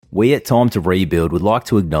We at Time to Rebuild would like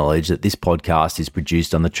to acknowledge that this podcast is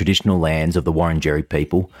produced on the traditional lands of the Wurundjeri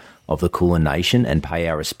people of the Kulin Nation and pay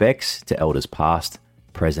our respects to elders past,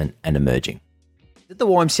 present and emerging. At the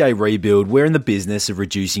YMCA Rebuild, we're in the business of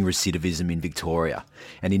reducing recidivism in Victoria,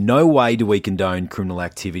 and in no way do we condone criminal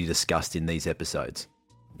activity discussed in these episodes.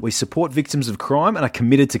 We support victims of crime and are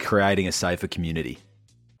committed to creating a safer community.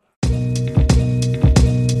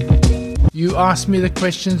 You ask me the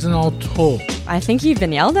questions and I'll talk. I think you've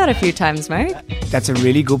been yelled at a few times, Mark. That's a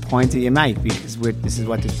really good point that you make, because this is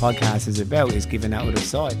what this podcast is about, is giving that other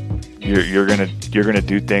side. You're gonna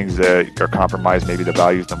do things that are compromise maybe the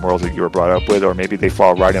values and morals that you were brought up with, or maybe they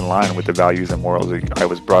fall right in line with the values and morals that I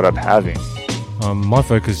was brought up having. My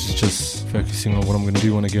focus is just focusing on what I'm going to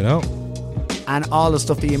do when I get out. And all the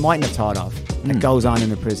stuff that you mightn't have thought of that goes on in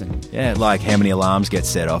the prison. Yeah, like how many alarms get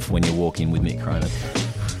set off when you walk in with Mick Cronin.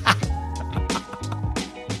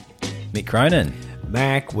 Mick Cronin.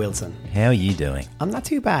 Mark Wilson. How are you doing? I'm not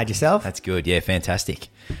too bad. Yourself? That's good. Yeah, fantastic.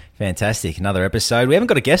 Fantastic. Another episode. We haven't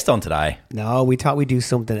got a guest on today. No, we thought we'd do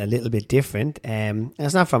something a little bit different. And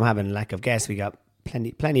it's not from having a lack of guests. We got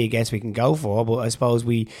plenty of guests we can go for, but I suppose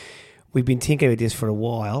we've been thinking about this for a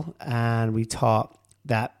while, and we thought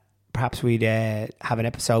that perhaps we'd have an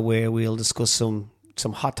episode where we'll discuss some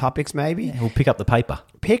hot topics maybe. Yeah, we'll pick up the paper.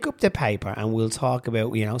 Pick up the paper and we'll talk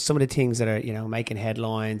about, some of the things that are, making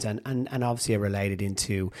headlines and obviously are related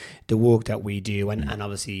into the work that we do and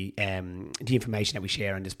obviously the information that we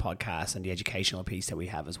share on this podcast and the educational piece that we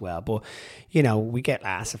have as well. But, we get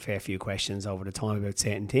asked a fair few questions over the time about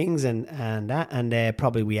certain things and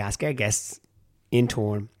probably we ask our guests in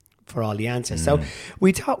turn for all the answers. So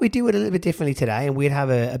we thought we'd do it a little bit differently today, and we'd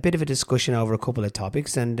have a bit of a discussion over a couple of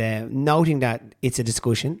topics, and noting that it's a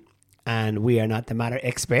discussion and we are not the matter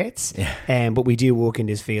experts, but we do work in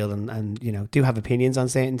this field and do have opinions on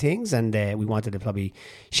certain things, and we wanted to probably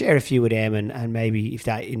share a few of them, and maybe if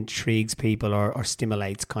that intrigues people or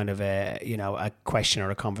stimulates kind of a question or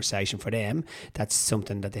a conversation for them, that's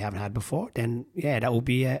something that they haven't had before, then that would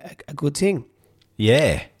be a good thing.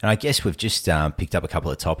 Yeah, and I guess we've just picked up a couple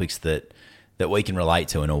of topics that we can relate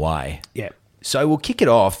to in a way. Yeah. So we'll kick it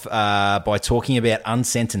off by talking about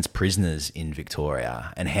unsentenced prisoners in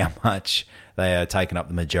Victoria and how much they are taking up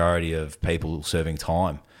the majority of people serving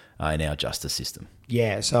time in our justice system.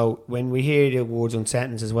 Yeah, so when we hear the words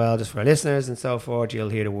unsentence as well, just for our listeners and so forth, you'll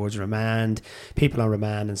hear the words remand, people on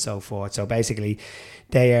remand and so forth. So basically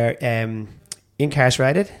they are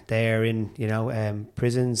incarcerated, they are in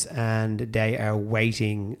prisons, and they are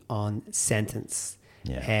waiting on sentence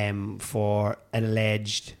for an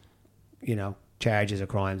alleged charges or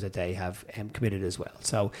crimes that they have committed as well.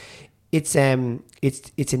 So it's an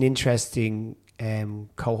interesting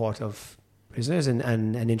cohort of prisoners and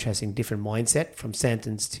an interesting different mindset from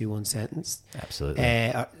sentenced to unsentenced.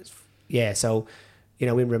 Absolutely. So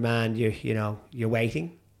in remand you're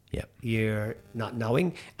waiting. Yep. You're not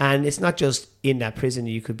knowing, and it's not just in that prison.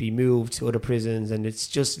 You could be moved to other prisons, and it's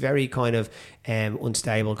just very kind of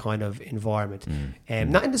unstable kind of environment.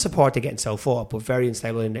 Not in the support they're getting so far, but very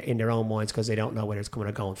unstable in their own minds because they don't know whether it's coming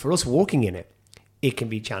or going. For us working in it, it can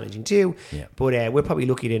be challenging too. Yeah. But we're probably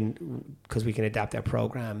lucky because we can adapt our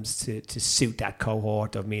programs to suit that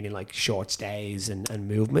cohort of, meaning like short stays and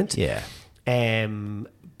movement. Yeah.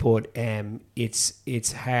 But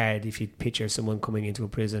it's hard if you picture someone coming into a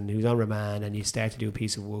prison who's on remand and you start to do a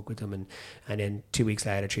piece of work with them and then 2 weeks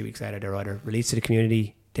later, 3 weeks later, they're either released to the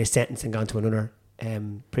community, they're sentenced and gone to another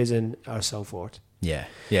prison or so forth. Yeah,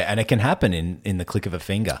 and it can happen in the click of a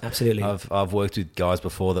finger. Absolutely. I've worked with guys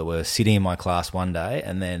before that were sitting in my class one day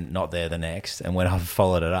and then not there the next, and when I've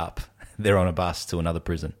followed it up, they're on a bus to another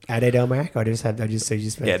prison. Are they though, Mark? Or they just they just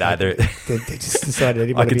decided they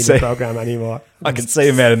didn't want to be in the program anymore. I can see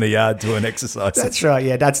them out in the yard doing exercise. That's right.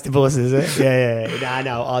 Yeah, that's the bus, is it? Yeah.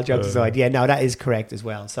 No, all jokes aside. Yeah, no, that is correct as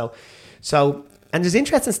well. So, and there's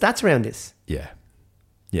interesting stats around this. Yeah.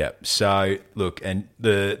 So look, and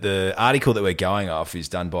the article that we're going off is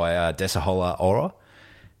done by Desahola Ora.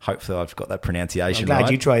 Hopefully I've got that pronunciation right. I'm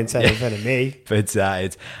glad you try and say it in front of me. But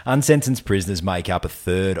it's unsentenced prisoners make up a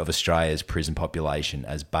third of Australia's prison population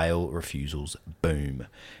as bail refusals boom.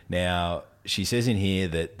 Now, she says in here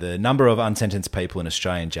that the number of unsentenced people in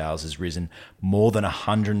Australian jails has risen more than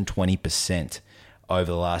 120%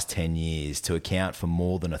 over the last 10 years to account for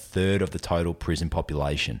more than a third of the total prison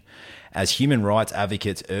population. As human rights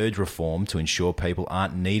advocates urge reform to ensure people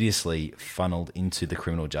aren't needlessly funneled into the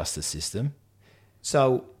criminal justice system.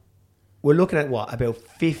 So we're looking at about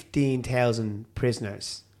 15,000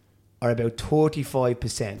 prisoners, or about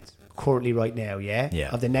 35% currently right now,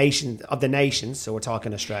 of the nations, so we're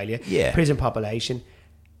talking Australia, prison population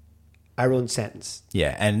are unsentenced.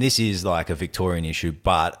 Yeah, and this is like a Victorian issue,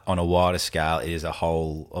 but on a wider scale, it is a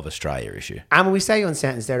whole of Australia issue. And when we say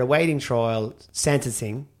unsentenced, they're awaiting trial,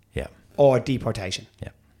 sentencing, Yeah, or deportation. yeah,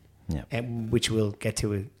 yeah. Which we'll get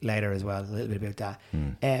to later as well, a little bit about that.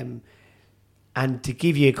 And to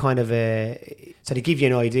give you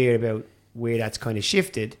an idea about where that's kind of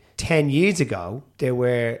shifted, 10 years ago, there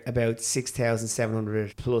were about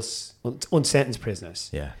 6,700 plus unsentenced prisoners.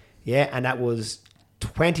 Yeah. Yeah, and that was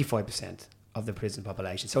 25% of the prison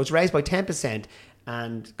population. So it's raised by 10%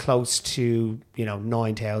 and close to,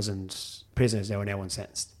 9,000 prisoners that are now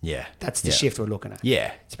unsentenced. Yeah. That's the Yeah. shift we're looking at.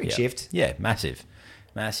 Yeah. It's a big Yeah. shift. Yeah, massive.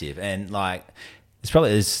 And like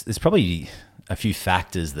there's probably a few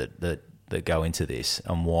factors that go into this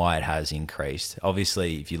and why it has increased.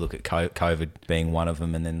 Obviously, if you look at COVID being one of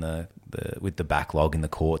them, and then the with the backlog in the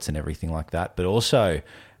courts and everything like that, but also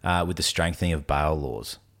with the strengthening of bail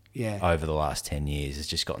laws. Yeah. Over the last 10 years, it's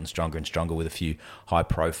just gotten stronger and stronger with a few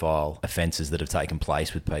high-profile offences that have taken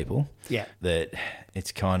place with people. Yeah. That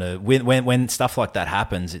it's kind of when stuff like that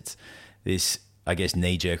happens, it's this, I guess,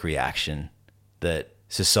 knee-jerk reaction that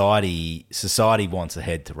society wants a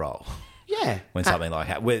head to roll. Yeah. When something like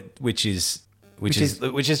that, which is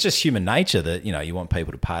just human nature, that you want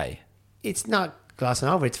people to pay. It's not glossing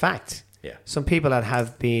over, it's fact. Yeah. Some people that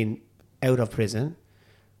have been out of prison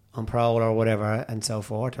on parole or whatever and so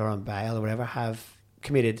forth, or on bail or whatever, have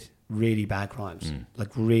committed really bad crimes, like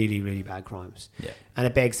really, really bad crimes. Yeah. And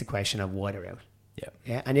it begs the question of why they're out. Yeah.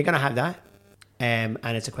 Yeah. And you're going to have that. And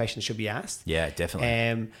it's a question that should be asked. Yeah, definitely.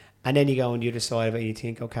 And then you go on the other side of it and you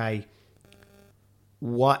think, okay,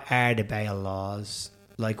 what are the bail laws?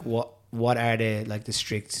 Like what are the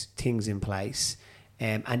strict things in place?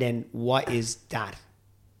 And then what is that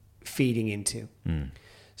feeding into?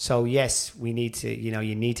 So yes, we need to,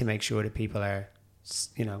 you need to make sure that people are,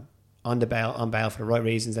 on bail for the right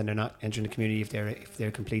reasons, and they're not entering the community if they're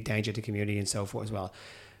a complete danger to the community and so forth as well.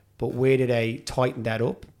 But where do they tighten that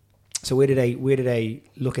up? So where do they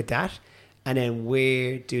look at that? And then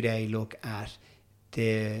where do they look at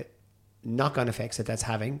the knock-on effects that's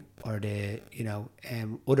having, or the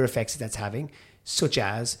other effects that's having, such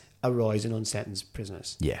as a rise in unsentenced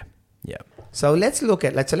prisoners? Yeah. Yeah. So let's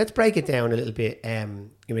break it down a little bit in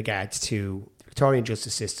regards to the Victorian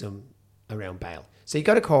justice system around bail. So you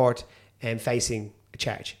go to court and facing a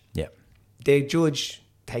charge. Yeah. The judge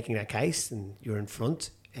taking that case, and you're in front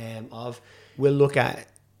will look at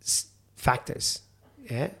factors.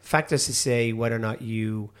 Yeah, factors to say whether or not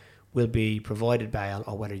you will be provided bail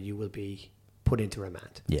or whether you will be put into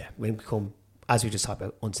remand. Yeah. When we become, as we just talked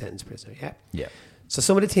about, unsentenced prisoner. Yeah. Yeah. So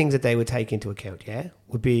some of the things that they would take into account,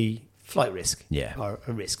 would be flight risk. Yeah. Or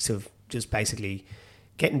a risk of just basically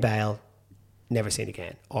getting bail, never seen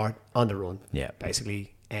again, or on the run. Yeah.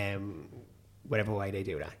 Basically, whatever way they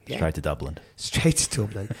do that. Yeah. Straight to Dublin. Straight to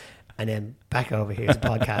Dublin. And then back over here as a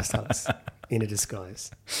podcast host in a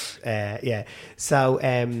disguise. So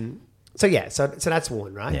that's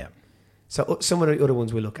one, right? Yeah. So some of the other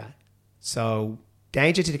ones we look at. So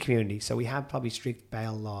danger to the community. So we have probably strict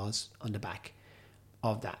bail laws on the back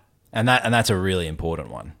of that. And that's a really important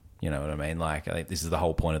one. You know what I mean? Like, I think this is the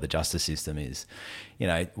whole point of the justice system is,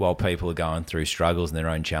 while people are going through struggles and their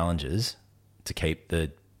own challenges, to keep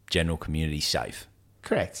the general community safe.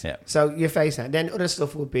 Correct. Yeah. So you face that. Then other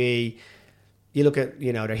stuff would be, you look at,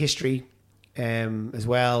 their history as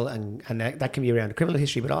well, and that can be around the criminal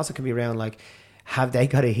history, but also can be around, like, have they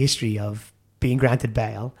got a history of being granted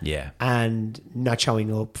bail and not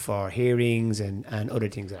showing up for hearings and other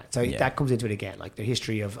things like that. So that comes into it again, like the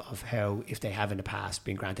history of how, if they have in the past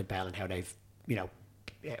been granted bail, and how they've,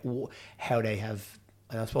 how they have,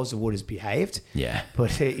 and I suppose the word is behaved. Yeah.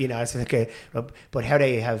 But, it's like but how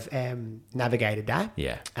they have navigated that.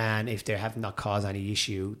 Yeah. And if they have not caused any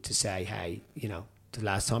issue to say, hey, the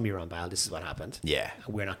last time you were on bail, this is what happened. Yeah.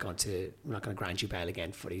 And we're not going to grant you bail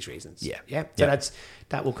again for these reasons. Yeah. Yeah. So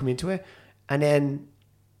that will come into it. And then,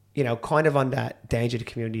 kind of on that danger to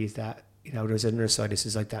the community is that, there's another side. This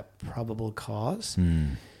is like that probable cause.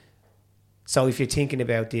 So if you're thinking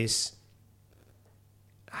about this,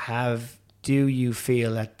 do you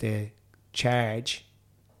feel that the charge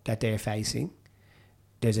that they're facing,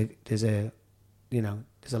 there's a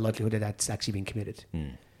likelihood that that's actually been committed.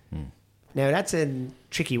 Now that's a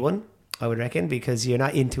tricky one, I would reckon, because you're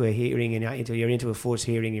not into a hearing, you're into a forced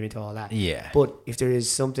hearing, you're into all that. Yeah. But if there is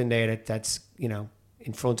something there that's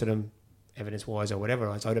in front of them, evidence-wise or whatever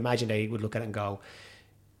else, I would imagine they would look at it and go,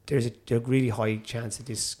 there's a really high chance that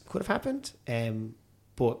this could have happened,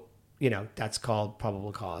 but that's called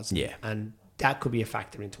probable cause. Yeah. And that could be a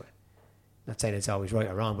factor into it. Not saying it's always right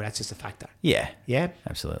or wrong, but that's just a factor. Yeah. Yeah.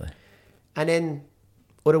 Absolutely. And then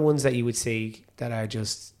Other ones that you would see that are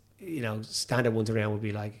just, standard ones around would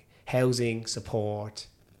be like housing, support,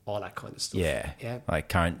 all that kind of stuff. Yeah. Like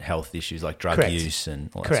current health issues like drug Correct. use and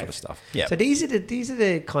all that Correct. sort of stuff. Yeah. So these are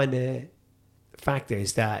the kind of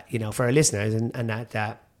factors that, for our listeners and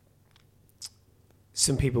that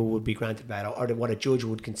some people would be granted by, or what a judge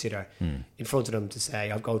would consider in front of them to say,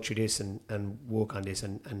 I'll go through this and work on this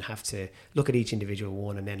and have to look at each individual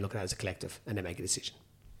one and then look at it as a collective and then make a decision.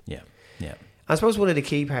 Yeah. Yeah. I suppose one of the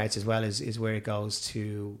key parts as well is where it goes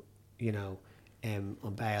to,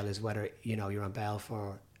 on bail is whether, you're on bail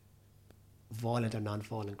for violent or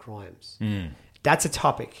non-violent crimes. That's a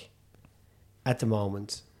topic at the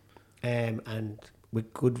moment. And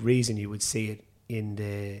with good reason, you would see it in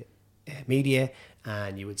the media,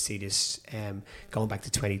 and you would see this going back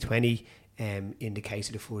to 2020 in the case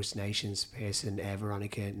of the First Nations person,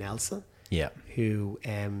 Veronica Nelson, who,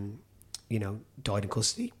 died in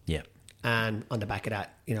custody. Yeah. And on the back of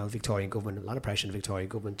that, Victorian government, a lot of pressure on the Victorian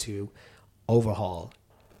government to overhaul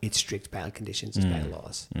its strict bail conditions, its bail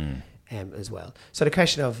laws as well. So the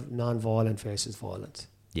question of non-violent versus violent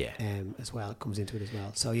as well comes into it as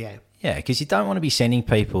well. So, yeah. Yeah, because you don't want to be sending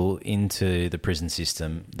people into the prison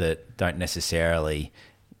system that don't necessarily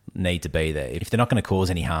need to be there. If they're not going to cause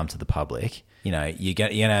any harm to the public, you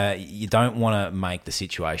don't want to make the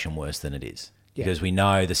situation worse than it is. Yeah. Because we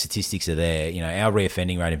know the statistics are there. Our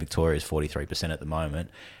reoffending rate in Victoria is 43% at the moment,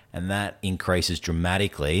 and that increases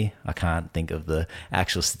dramatically. I can't think of the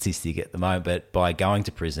actual statistic at the moment, but by going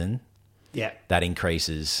to prison, that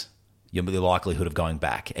increases your likelihood of going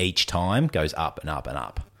back. Each time goes up and up and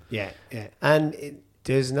up. Yeah. And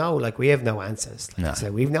there's we have no answers. I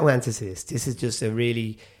said, we have no answers to this. This is just a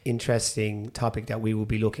really interesting topic that we will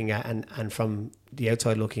be looking at, and from the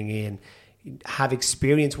outside looking in, have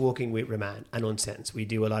experience working with remand and unsentenced. We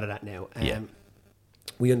do a lot of that now.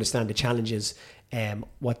 We understand the challenges,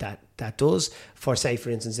 what that does for, say, for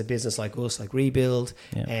instance, a business like us, like Rebuild,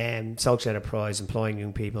 social enterprise, employing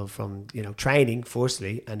young people from, training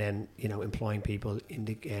firstly, and then, employing people in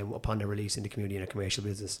the upon their release in the community in a commercial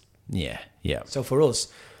business. Yeah. So for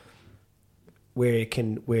us, where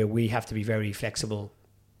we have to be very flexible,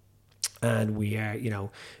 and we are,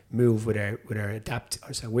 move with our adapt.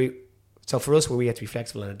 So for us, where we have to be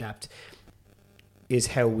flexible and adapt is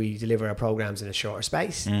how we deliver our programs in a shorter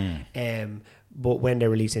space. But when they're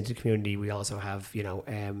released into the community, we also have,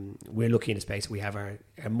 we're looking in a space we have our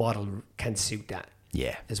model can suit that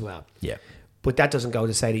as well. Yeah. But that doesn't go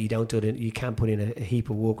to say that you don't do it. You can't put in a heap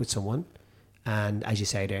of work with someone, and as you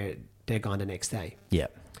say, they're gone the next day. Yeah.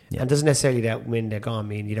 And doesn't necessarily that when they're gone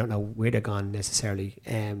mean you don't know where they're gone necessarily.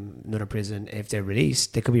 Another prison, if they're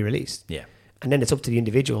released, they could be released. Yeah. And then it's up to the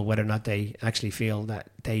individual whether or not they actually feel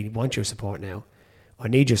that they want your support now or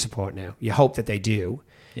need your support now. You hope that they do.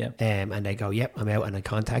 Yeah. And they go, yep, I'm out, and they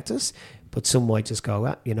contact us. But some might just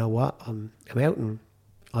go, you know what, I'm out and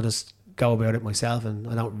I'll just go about it myself, and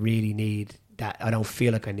I don't really need that. I don't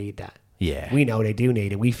feel like I need that. Yeah. We know they do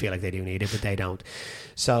need it. We feel like they do need it, but they don't.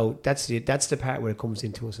 So that's the part where it comes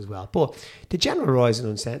into us as well. But the general rise in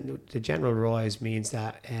unsent, the general rise means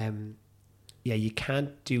that you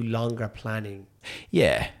can't do longer planning.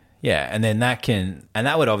 Yeah. And then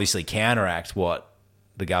that would obviously counteract what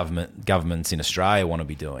the governments in Australia want to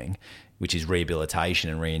be doing, which is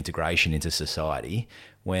rehabilitation and reintegration into society,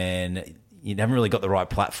 when you haven't really got the right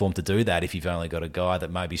platform to do that if you've only got a guy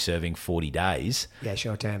that may be serving 40 days. Yeah,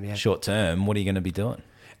 short term, Short term, what are you going to be doing?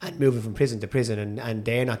 And moving from prison to prison, and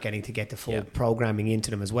they're not getting to get the full programming into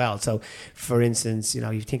them as well. So, for instance,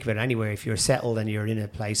 you think about it anywhere, if you're settled and you're in a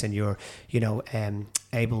place and you're,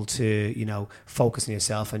 able to, focus on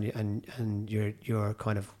yourself and your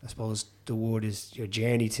kind of, I suppose the word is your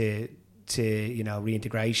journey to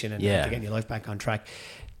reintegration and to getting your life back on track.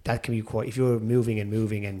 That can be quite, if you're moving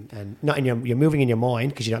and not in you're moving in your mind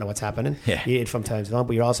because you don't know what's happening from time to time,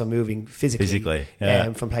 but you're also moving physically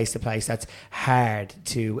from place to place. That's hard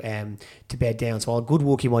to bed down. So all good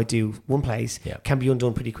work you might do one place can be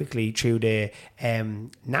undone pretty quickly through the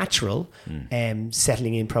natural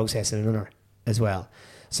settling in process in another as well.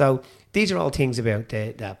 So these are all things about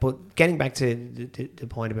that. But getting back to the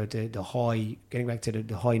point about the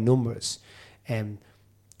high numbers, I'm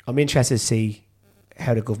interested to see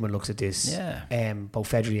how the government looks at this, both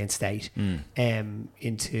federally and state,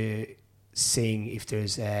 into seeing if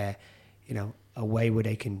there's a way where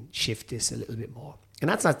they can shift this a little bit more. And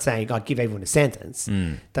that's not saying God give everyone a sentence.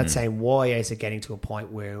 That's saying why is it getting to a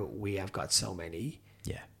point where we have got so many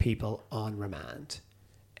people on remand,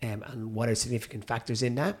 and what are significant factors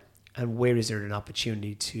in that, and where is there an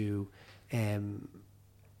opportunity to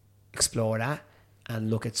explore that and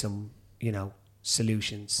look at some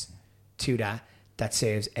solutions to that that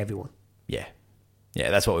serves everyone. Yeah. Yeah,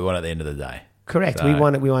 that's what we want at the end of the day. Correct. So-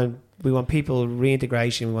 We want people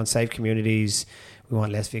reintegration. We want safe communities. We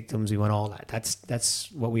want less victims. We want all that.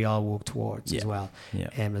 That's what we all work towards as well. Yeah.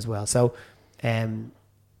 As well. So, I'm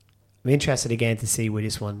interested again to see where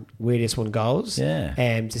this one goes. Yeah.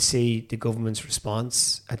 To see the government's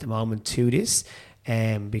response at the moment to this,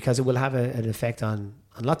 because it will have an effect on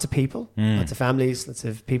lots of people, lots of families, lots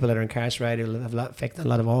of people that are incarcerated. It will have effect on a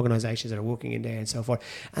lot of organisations that are working in there and so forth,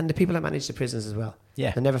 and the people that manage the prisons as well.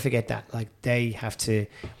 Yeah. And never forget that. Like, they have to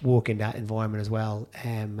work in that environment as well,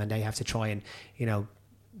 and they have to try and, you know,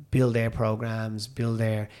 build their programs, build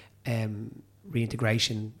their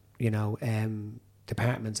reintegration, you know,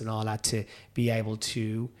 departments and all that to be able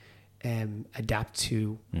to adapt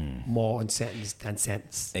to more unsentenced than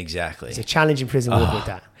sentenced. Exactly. It's a challenging prison work with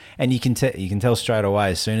that. And you can tell straight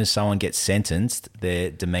away, as soon as someone gets sentenced, their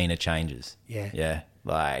demeanour changes. Yeah. Yeah.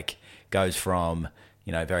 Like, goes from,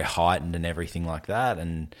 you know, very heightened and everything like that.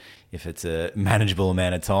 And if it's a manageable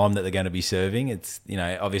amount of time that they're going to be serving, it's, you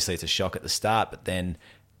know, obviously it's a shock at the start, but then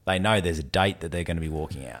they know there's a date that they're going to be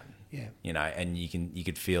walking out. Yeah. You know, and you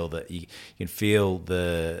could feel that you can feel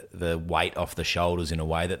the weight off the shoulders in a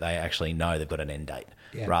way that they actually know they've got an end date,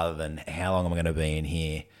 rather than how long am I going to be in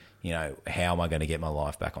here? You know, how am I going to get my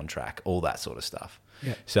life back on track? All that sort of stuff.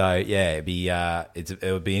 Yeah. So yeah, it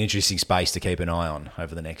would be an interesting space to keep an eye on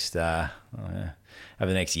over the next over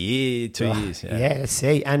the next year, 2 years. Yeah, let's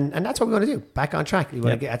see, and that's what we want to do. Back on track. We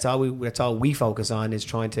want to get. That's all we focus on, is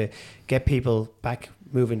trying to get people back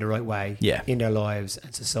moving the right way in their lives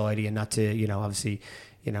and society, and not to, you know, obviously,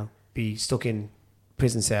 you know, be stuck in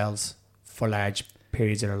prison cells for large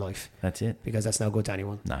periods of their life. That's it. Because that's no good to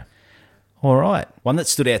anyone. No. All right. One that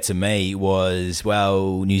stood out to me was,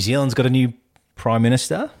 well, New Zealand's got a new Prime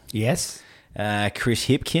Minister. Yes. Chris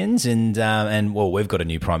Hipkins, and well, we've got a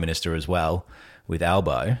new Prime Minister as well with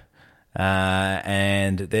Albo,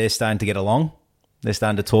 and they're starting to get along. They're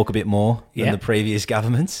starting to talk a bit more than the previous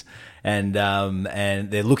governments, and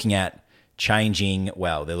they're looking at changing.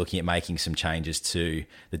 Well, they're looking at making some changes to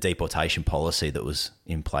the deportation policy that was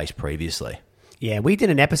in place previously. Yeah, we did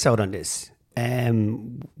an episode on this.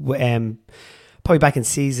 Probably back in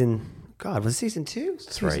season 2?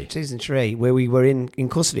 Season 3, where we were in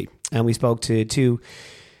custody, and we spoke to two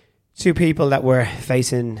people that were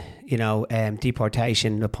facing, you know,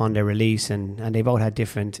 deportation upon their release, and they both had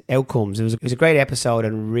different outcomes. It was a great episode,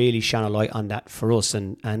 and really shone a light on that for us,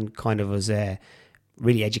 and kind of was a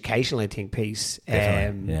really educational, I think, piece,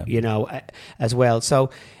 you know, as well. So,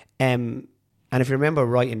 and if you remember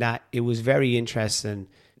right in that, it was very interesting,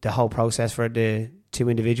 the whole process for the two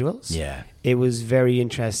individuals. Yeah. It was very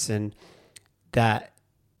interesting that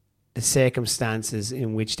the circumstances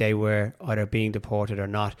in which they were either being deported or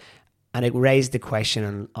not. And it raised the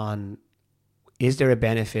question on is there a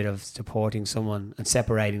benefit of deporting someone and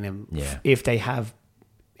separating them if they have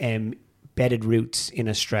bedded roots in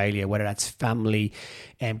Australia, whether that's family,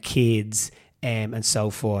 kids, and so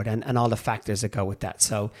forth, and all the factors that go with that.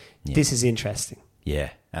 So this is interesting. Yeah,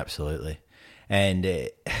 absolutely. And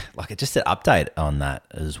like, just an update on that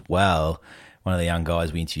as well. One of the young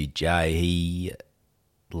guys we interviewed, Jay, he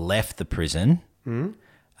left the prison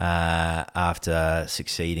after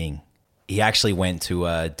succeeding. He actually went to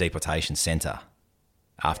a deportation centre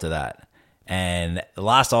after that. And the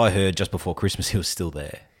last I heard, just before Christmas, he was still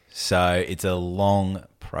there. So it's a long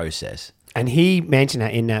process. And he mentioned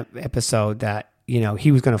that in that episode that, you know,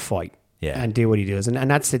 he was going to fight. And do what he does.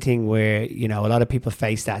 And that's the thing where, you know, a lot of people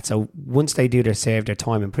face that. So once they serve their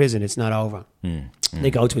time in prison, it's not over.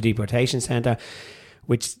 They go to a deportation centre,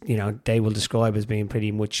 which, you know, they will describe as being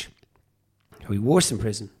pretty much worse than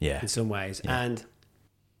prison in some ways. And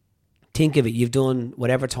think of it, you've done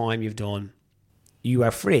whatever time you've done, you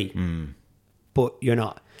are free, but you're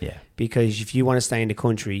not. Yeah. Because if you want to stay in the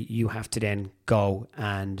country, you have to then go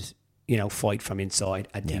and, you know, fight from inside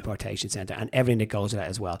a deportation centre, and everything that goes with that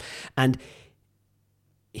as well. And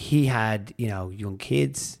he had, you know, young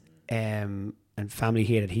kids and family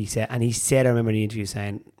here that he said, I remember in the interview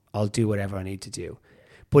saying, I'll do whatever I need to do.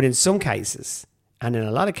 But in some cases, and in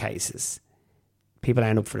a lot of cases, people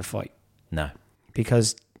aren't up for the fight. No.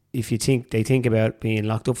 Because if they think about being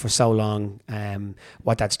locked up for so long,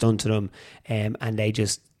 what that's done to them, and they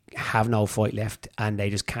just have no fight left, and they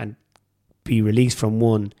just can't be released from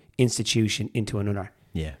one institution into another,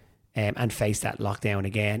 and face that lockdown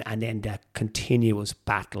again, and then that continuous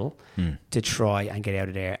battle to try and get out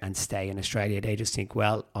of there and stay in Australia. They just think,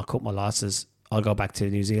 well, I'll cut my losses, I'll go back to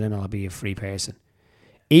New Zealand, I'll be a free person,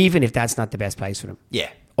 even if that's not the best place for them.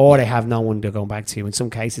 Or they have no one they're going back to. In some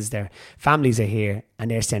cases, their families are here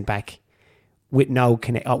and they're sent back with no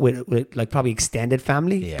connect, with like probably extended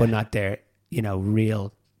family, Yeah. but not their,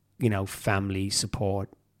 real, family support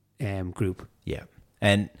group. Yeah.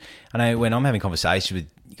 And I know when I'm having conversations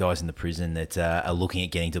with guys in the prison that are looking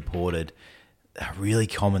at getting deported, a really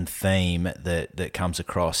common theme that comes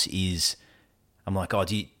across is, I'm like, oh,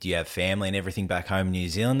 do you have family and everything back home in New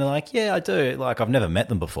Zealand? They're like, yeah, I do. Like, I've never met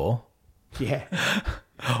them before. Yeah.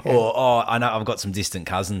 Or, oh, I know I've got some distant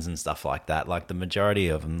cousins and stuff like that. Like, the majority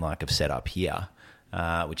of them, like, have set up here,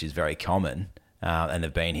 which is very common. And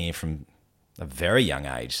they've been here from a very young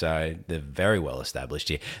age. So they're very well established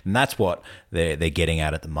here. And that's what they're getting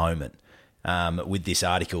at the moment. With this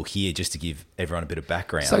article here, just to give everyone a bit of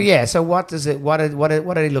background. So what does it? What are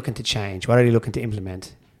they looking to change? What are they looking to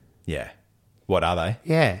implement? Yeah. What are they?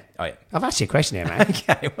 Yeah. Oh, yeah. I've asked you a question here, mate.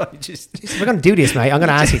 Okay, well, We're going to do this, mate. I'm going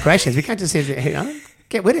to ask you questions. We can't just say,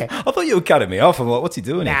 get with it. I thought you were cutting me off. I'm like, what's he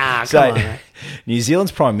doing here? Nah, come on, mate. New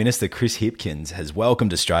Zealand's Prime Minister Chris Hipkins has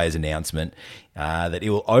welcomed Australia's announcement that it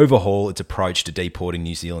will overhaul its approach to deporting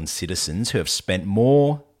New Zealand citizens who have spent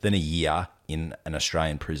more than a year in an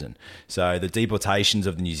Australian prison. So the deportations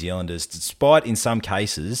of the New Zealanders, despite in some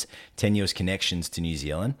cases tenuous connections to New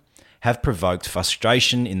Zealand, have provoked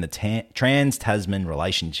frustration in the trans-Tasman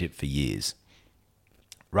relationship for years.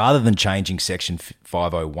 Rather than changing Section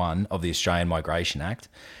 501 of the Australian Migration Act,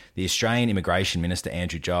 the Australian Immigration Minister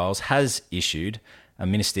Andrew Giles has issued a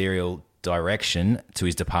ministerial direction to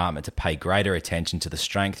his department to pay greater attention to the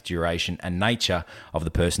strength, duration and nature of the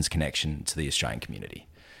person's connection to the Australian community.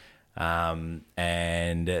 And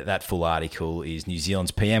that full article is New Zealand's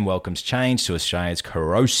PM welcomes change to Australia's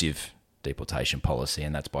corrosive deportation policy,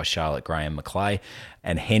 and that's by Charlotte Graham Maclay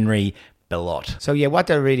and Henry Bellot. So yeah, what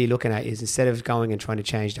they're really looking at is, instead of going and trying to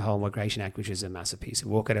change the whole Migration Act, which is a massive piece of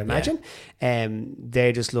work, I'd imagine,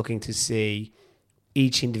 they're just looking to see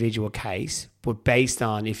each individual case, but based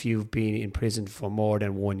on if you've been in prison for more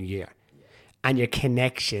than 1 year and your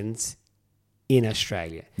connections in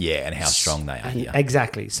Australia. Yeah, and how strong they are here.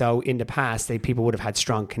 Exactly. So in the past, people would have had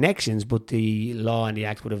strong connections, but the law and the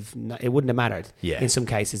act it wouldn't have mattered. Yeah. In some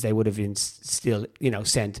cases, they would have been still,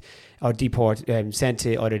 sent or sent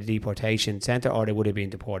to either the deportation centre, or they would have been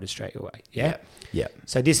deported straight away. Yeah. Yeah.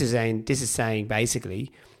 So this is saying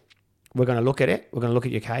basically, we're going to look at it. We're going to look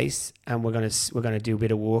at your case, and we're going to do a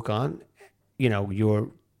bit of work on,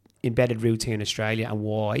 your embedded roots here in Australia and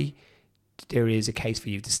why there is a case for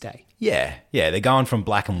you to stay. Yeah. They're going from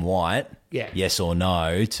black and white, Yeah. yes or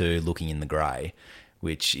no, to looking in the grey,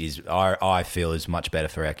 which is I feel is much better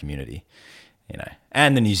for our community,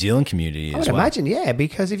 and the New Zealand community I as would well. imagine, yeah,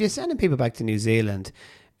 because if you're sending people back to New Zealand,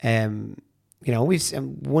 we've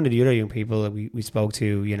one of the other young people that we spoke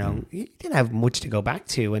to, he didn't have much to go back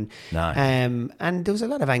to, and No. and there was a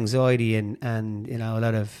lot of anxiety and a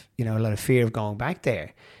lot of fear of going back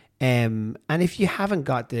there. And if you haven't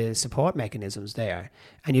got the support mechanisms there,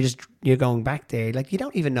 and you're going back there, like, you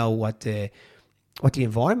don't even know what the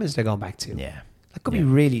environments they're going back to. Yeah. It could be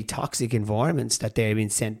really toxic environments that they're being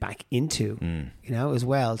sent back into, as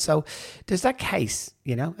well. So there's that case,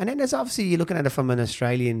 and then there's obviously, you're looking at it from an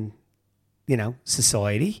Australian,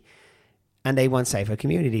 society, and they want safer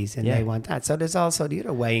communities, and they want that. So there's also the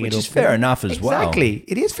other weighing Which it up. is fair enough as well. Exactly.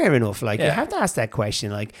 It is fair enough. Like, you Yeah. have to ask that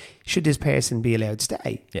question, like, should this person be allowed to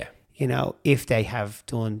stay? Yeah. If they have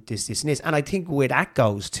done this, and this. And I think where that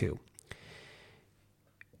goes to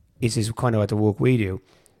is kind of what the work we do,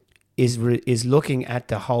 is looking at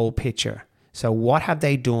the whole picture. So what have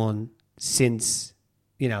they done since,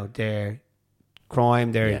 their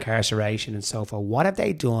crime, their incarceration and so forth? What have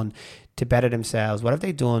they done to better themselves? What have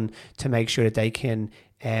they done to make sure that they can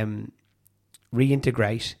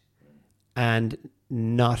reintegrate and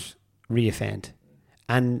not reoffend?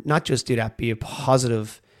 And not just do that, be a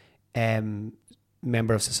positive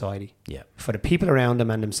member of society. Yeah. For the people around them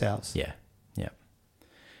and themselves. Yeah.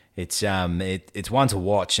 It's it's one to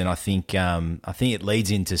watch, and I think it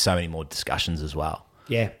leads into so many more discussions as well.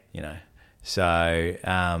 Yeah. So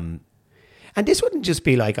and this wouldn't just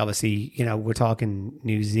be like, obviously, we're talking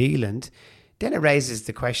New Zealand. Then it raises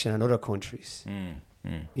the question on other countries,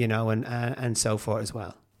 and so forth as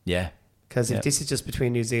well. yeah, Because if this is just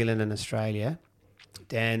between New Zealand and Australia,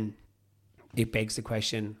 then it begs the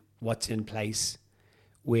question, what's in place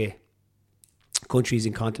with countries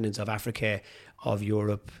and continents of Africa, of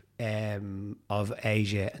Europe, of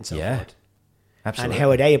Asia, and so forth? absolutely. And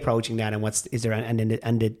how are they approaching that, and is there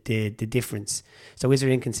the difference? So is there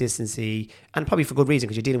inconsistency, and probably for good reason,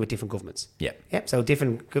 because you're dealing with different governments. Yep. So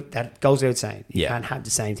that goes without saying. You Yeah. can't have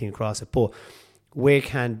the same thing across it. But where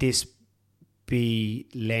can this be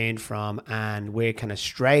learned from, and where can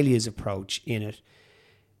Australia's approach in it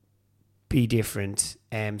be different,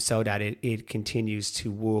 so that it continues to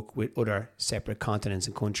work with other separate continents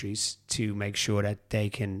and countries to make sure that they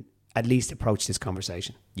can at least approach this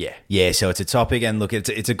conversation. Yeah. So it's a topic, and look,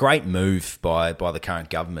 it's a great move by the current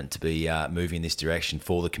government to be moving in this direction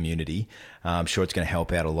for the community. I'm sure it's going to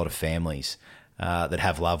help out a lot of families that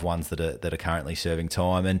have loved ones that are currently serving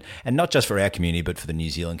time, and not just for our community, but for the New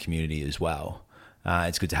Zealand community as well.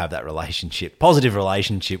 It's good to have that positive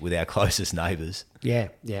relationship with our closest neighbours. Yeah.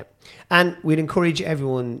 And we'd encourage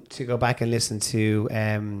everyone to go back and listen to...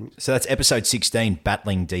 so that's episode 16,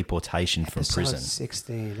 Battling Deportation from Prison. Episode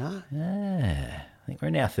 16, huh? Yeah. I think we're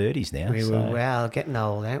in our 30s now. We were getting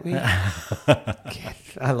old, aren't we?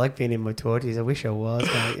 I like being in my 40s. I wish I was.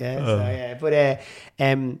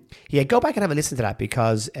 Go back and have a listen to that,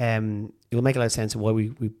 because it'll make a lot of sense of why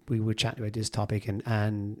we were chatting about this topic,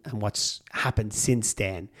 and what's happened since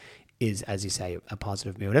then is, as you say, a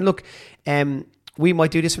positive mood. And look, we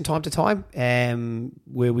might do this from time to time,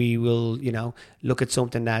 where we will, look at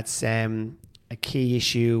something that's a key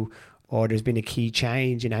issue, or there's been a key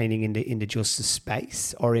change in anything in the justice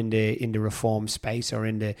space, or in the reform space, or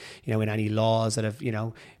in the in any laws that have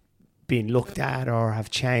been looked at or have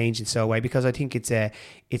changed in some way, because I think it's a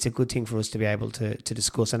good thing for us to be able to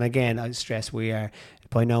discuss. And again, I stress, we are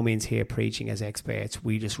by no means here preaching as experts.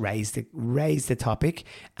 We just raise the topic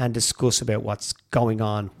and discuss about what's going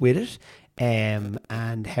on with it,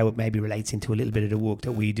 and how it maybe relates into a little bit of the work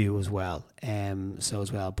that we do as well.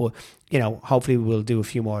 But hopefully we'll do a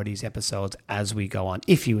few more of these episodes as we go on,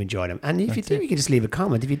 if you enjoy them. And if you do, you can just leave a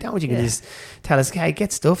comment. If you don't, you can just tell us, hey,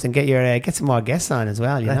 get stuffed, and get some more guests on as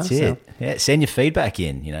well. That's it. Yeah, send your feedback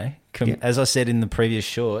in. As I said in the previous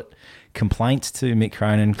short, complaints to Mick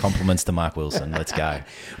Cronin, compliments to Mark Wilson. Let's go.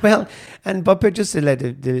 Well, but just to let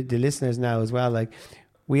the listeners know as well, like,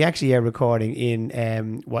 we actually are recording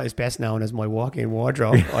in what is best known as my walk-in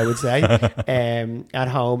wardrobe, I would say, at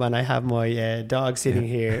home, and I have my dog sitting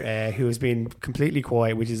here, who has been completely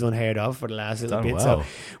quiet, which is unheard of for the last little bit. Well. So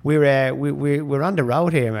we're on the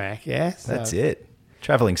road here, Mark. Yeah, so that's it.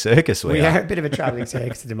 Travelling circus. We are a bit of a travelling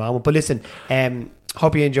circus at the moment. But listen,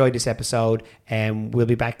 hope you enjoyed this episode. We'll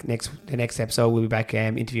be back the next episode. We'll be back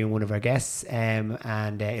interviewing one of our guests, and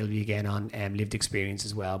it'll be again on lived experience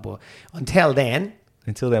as well. But until then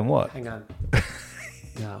what? Hang on.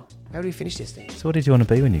 No. How do we finish this thing? So what did you want to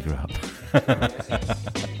be when you grew up?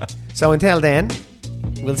 So until then,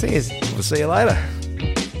 we'll see you. We'll see you later.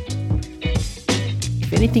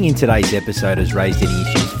 If anything in today's episode has raised any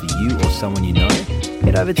issues for you or someone you know,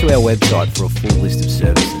 head over to our website for a full list of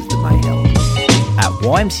services that may help at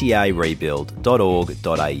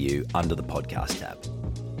ymcarebuild.org.au under the podcast tab.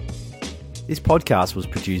 This podcast was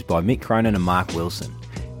produced by Mick Cronin and Mark Wilson.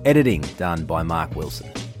 Editing done by Mark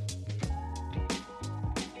Wilson.